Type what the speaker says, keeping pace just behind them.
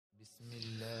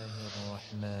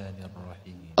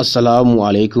Assalamu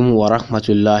alaikum wa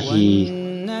rahmatullahi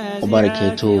wa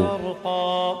barakatuh.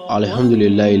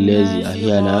 Alhamdulillahi allazi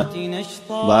ahyana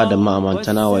ba'da ma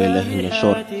amantana wa ilahi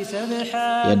nashur.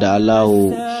 Yadda Allah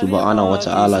subhanahu wa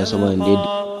ta'ala saboda da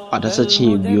adasa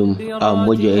cin biyum a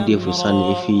moja ede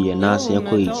fusan ifi ya nasa ya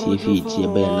koyi ifi ti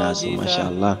bayana nasa masha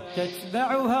Allah.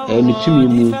 Ni tumi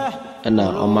mu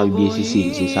ana amma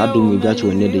BCC sai sadu mu gaci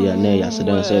wanne da ya ne ya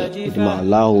sadan sai idima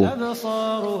Allah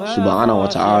subhanahu wa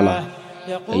ta'ala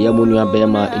yamunu ya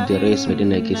bema idres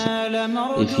medina kesi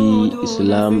ifi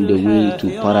Islam the way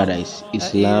to paradise,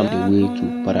 Islam the way to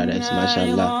paradise,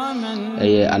 mashallah.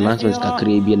 Announcements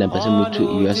kakre bi na pese mutu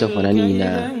USF fanani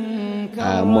na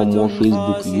mo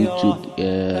Facebook, YouTube,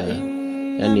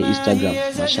 and Instagram,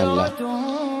 mashallah.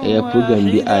 Program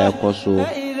bi aya koso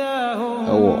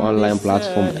online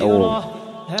platform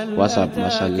WhatsApp,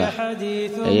 mashallah.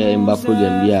 Imba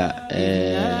program bi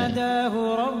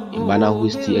imbana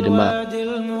hosti edema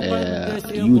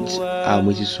youth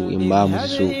musiso imba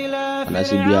musiso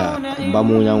anasibia imba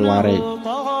mo nyanware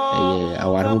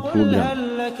aware program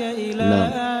na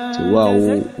ti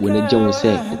wawo woni jeun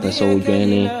se opese o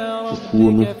join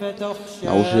kuo nu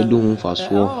na wo so do hu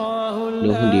faso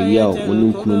ne hu de wi a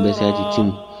woni kunu be se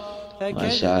atitim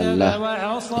mashallah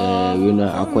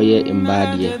yuna akoye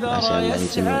imbadie mashallah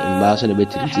ntino imba so ne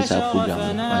betiri sa program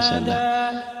mashallah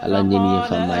ala nyeni ye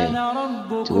famaye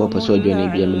ti wo paso join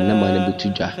bia min na ma na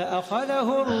betuja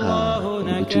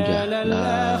na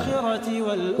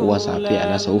WhatsApp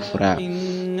ana sa ufra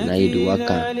na yidu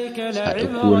waka sa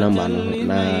ekuo na ma no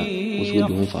na usu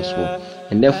do hu faso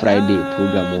and then Friday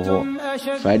program ho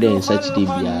Friday and Saturday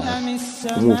bia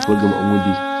mo program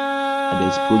omudi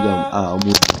this program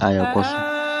omu aya koso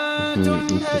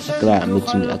kra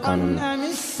meeting account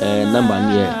number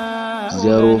ni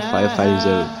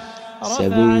 0550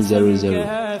 700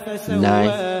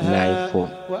 994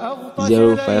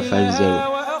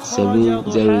 0550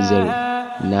 700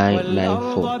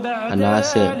 994 and I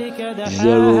say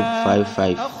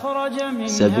 055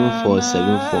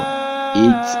 7474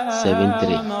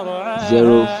 873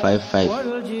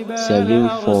 055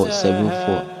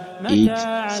 7474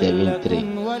 873.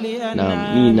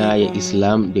 Now me na ya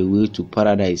Islam the way to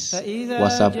paradise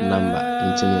WhatsApp number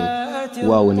intino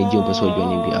wa woni je obo so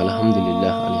joni bi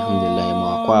alhamdulillah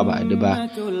ma kwa ba adeba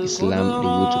Islam the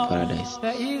way to paradise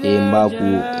mba ku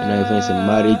na even say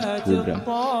marriage program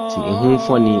ti ehun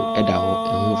foni eda ho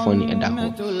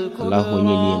Allah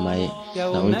onye ni maye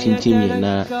na ontintin ye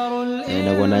na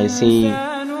gona sin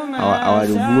our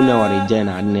buna wa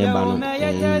rejana adne ba no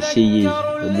seye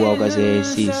ebu akase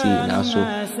si na so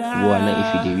bo na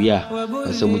ifide wia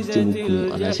so mutimu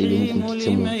ku ana se bi mu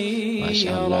kutimu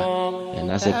mashallah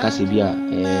na se kase bia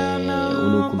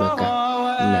onu kubeka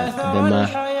na bema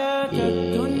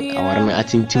awarna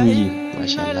atintim yi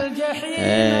mashallah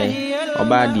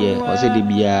oba de o se de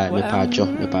bia me pacho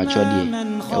de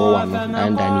ewo wa no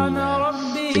dandani na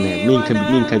tina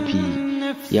minka pi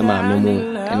yama memo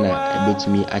kana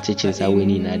betumi achechire sa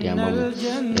weni na de amamu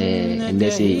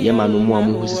ende se yama no mu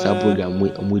amu husisa program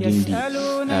mu dindi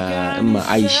amma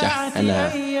Aisha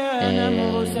ana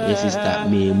sister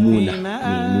Maimuna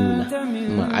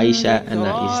ma Aisha ana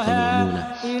sister Maimuna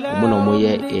omo mo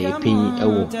ye pin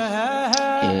ewo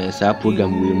sa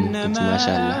program we mu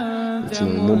mashallah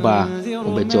mu ba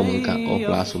obete omunka o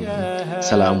class.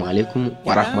 Assalamu alaikum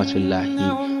wa rahmatullahi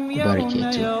wa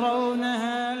barakatuh.